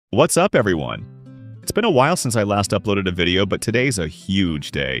What's up, everyone? It's been a while since I last uploaded a video, but today's a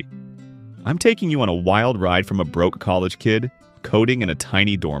huge day. I'm taking you on a wild ride from a broke college kid coding in a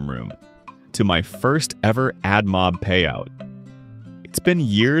tiny dorm room to my first ever AdMob payout. It's been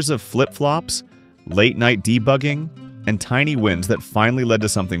years of flip-flops, late-night debugging, and tiny wins that finally led to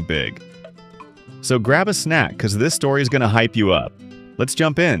something big. So grab a snack, because this story is going to hype you up. Let's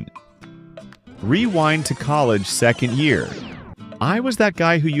jump in. Rewind to college second year. I was that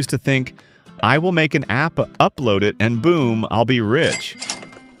guy who used to think, I will make an app, upload it, and boom, I'll be rich.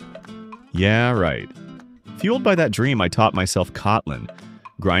 Yeah, right. Fueled by that dream, I taught myself Kotlin,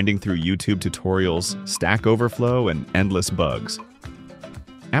 grinding through YouTube tutorials, Stack Overflow, and endless bugs.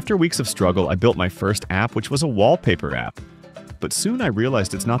 After weeks of struggle, I built my first app, which was a wallpaper app. But soon I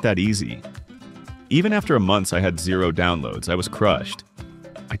realized it's not that easy. Even after a month, I had 0 downloads. I was crushed.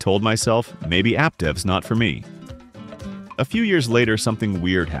 I told myself, maybe app dev's not for me. A few years later, something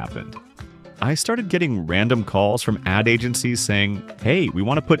weird happened. I started getting random calls from ad agencies saying, hey, we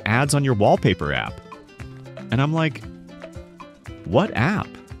want to put ads on your wallpaper app. And I'm like, what app?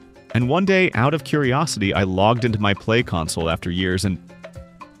 And one day, out of curiosity, I logged into my Play console after years and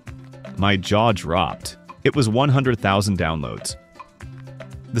my jaw dropped. It was 100,000 downloads.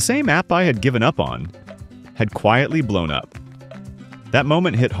 The same app I had given up on had quietly blown up. That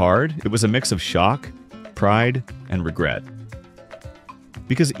moment hit hard. It was a mix of shock, pride, and regret.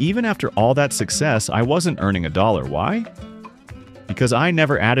 Because even after all that success, I wasn't earning $1. Why? Because I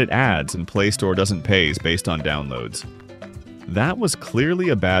never added ads and Play Store doesn't pay based on downloads. That was clearly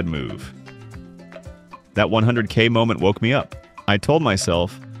a bad move. That 100K moment woke me up. I told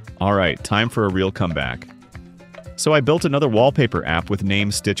myself, all right, time for a real comeback. So I built another wallpaper app with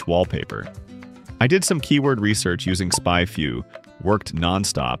name Stitch Wallpaper. I did some keyword research using SpyFew, worked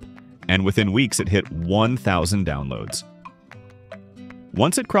nonstop, and within weeks it hit 1,000 downloads.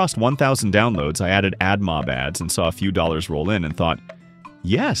 Once it crossed 1,000 downloads, I added AdMob ads and saw a few dollars roll in and thought,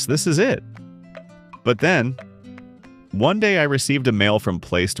 yes, this is it. But then, one day I received a mail from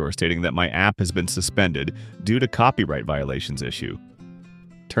Play Store stating that my app has been suspended due to copyright violations issue.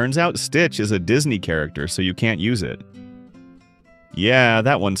 Turns out Stitch is a Disney character, so you can't use it. Yeah,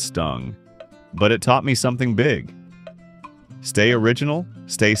 that one stung. But it taught me something big. Stay original,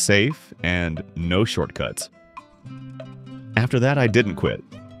 stay safe, and no shortcuts. After that, I didn't quit.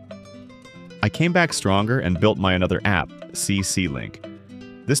 I came back stronger and built my another app, CC Link.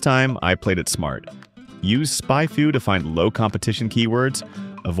 This time, I played it smart. Used SpyFew to find low competition keywords,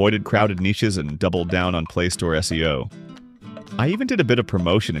 avoided crowded niches, and doubled down on Play Store SEO. I even did a bit of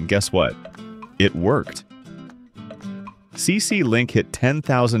promotion, and guess what? It worked. CC Link hit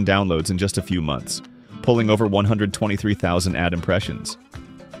 10,000 downloads in just a few months, pulling over 123,000 ad impressions.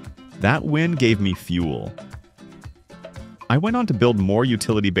 That win gave me fuel. I went on to build more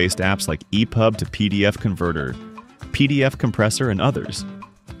utility-based apps like EPUB to PDF Converter, PDF Compressor, and others.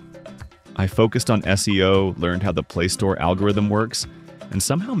 I focused on SEO, learned how the Play Store algorithm works, and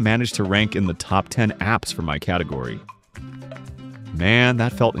somehow managed to rank in the top 10 apps for my category. Man,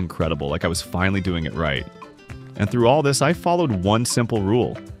 that felt incredible, like I was finally doing it right. And through all this, I followed one simple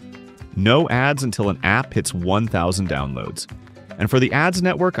rule. No ads until an app hits 1,000 downloads. And for the ads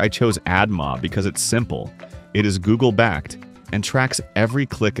network, I chose AdMob because it's simple. It is Google-backed and tracks every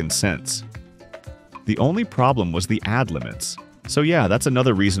click and cents. The only problem was the ad limits. So yeah, that's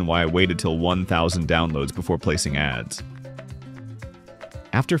another reason why I waited till 1,000 downloads before placing ads.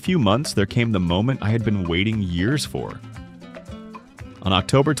 After a few months, there came the moment I had been waiting years for. On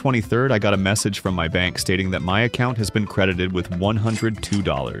October 23rd, I got a message from my bank stating that my account has been credited with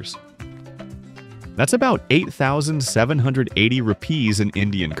 $102. That's about 8,780 rupees in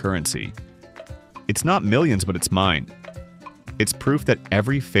Indian currency. It's not millions, but it's mine. It's proof that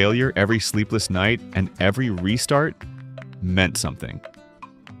every failure, every sleepless night, and every restart meant something.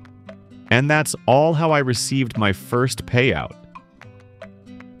 And that's all how I received my first payout.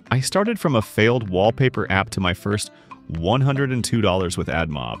 I started from a failed wallpaper app to my first $102 with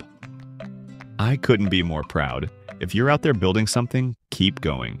AdMob. I couldn't be more proud. If you're out there building something, keep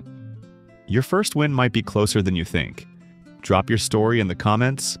going. Your first win might be closer than you think. Drop your story in the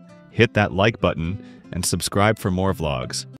comments, hit that like button, and subscribe for more vlogs.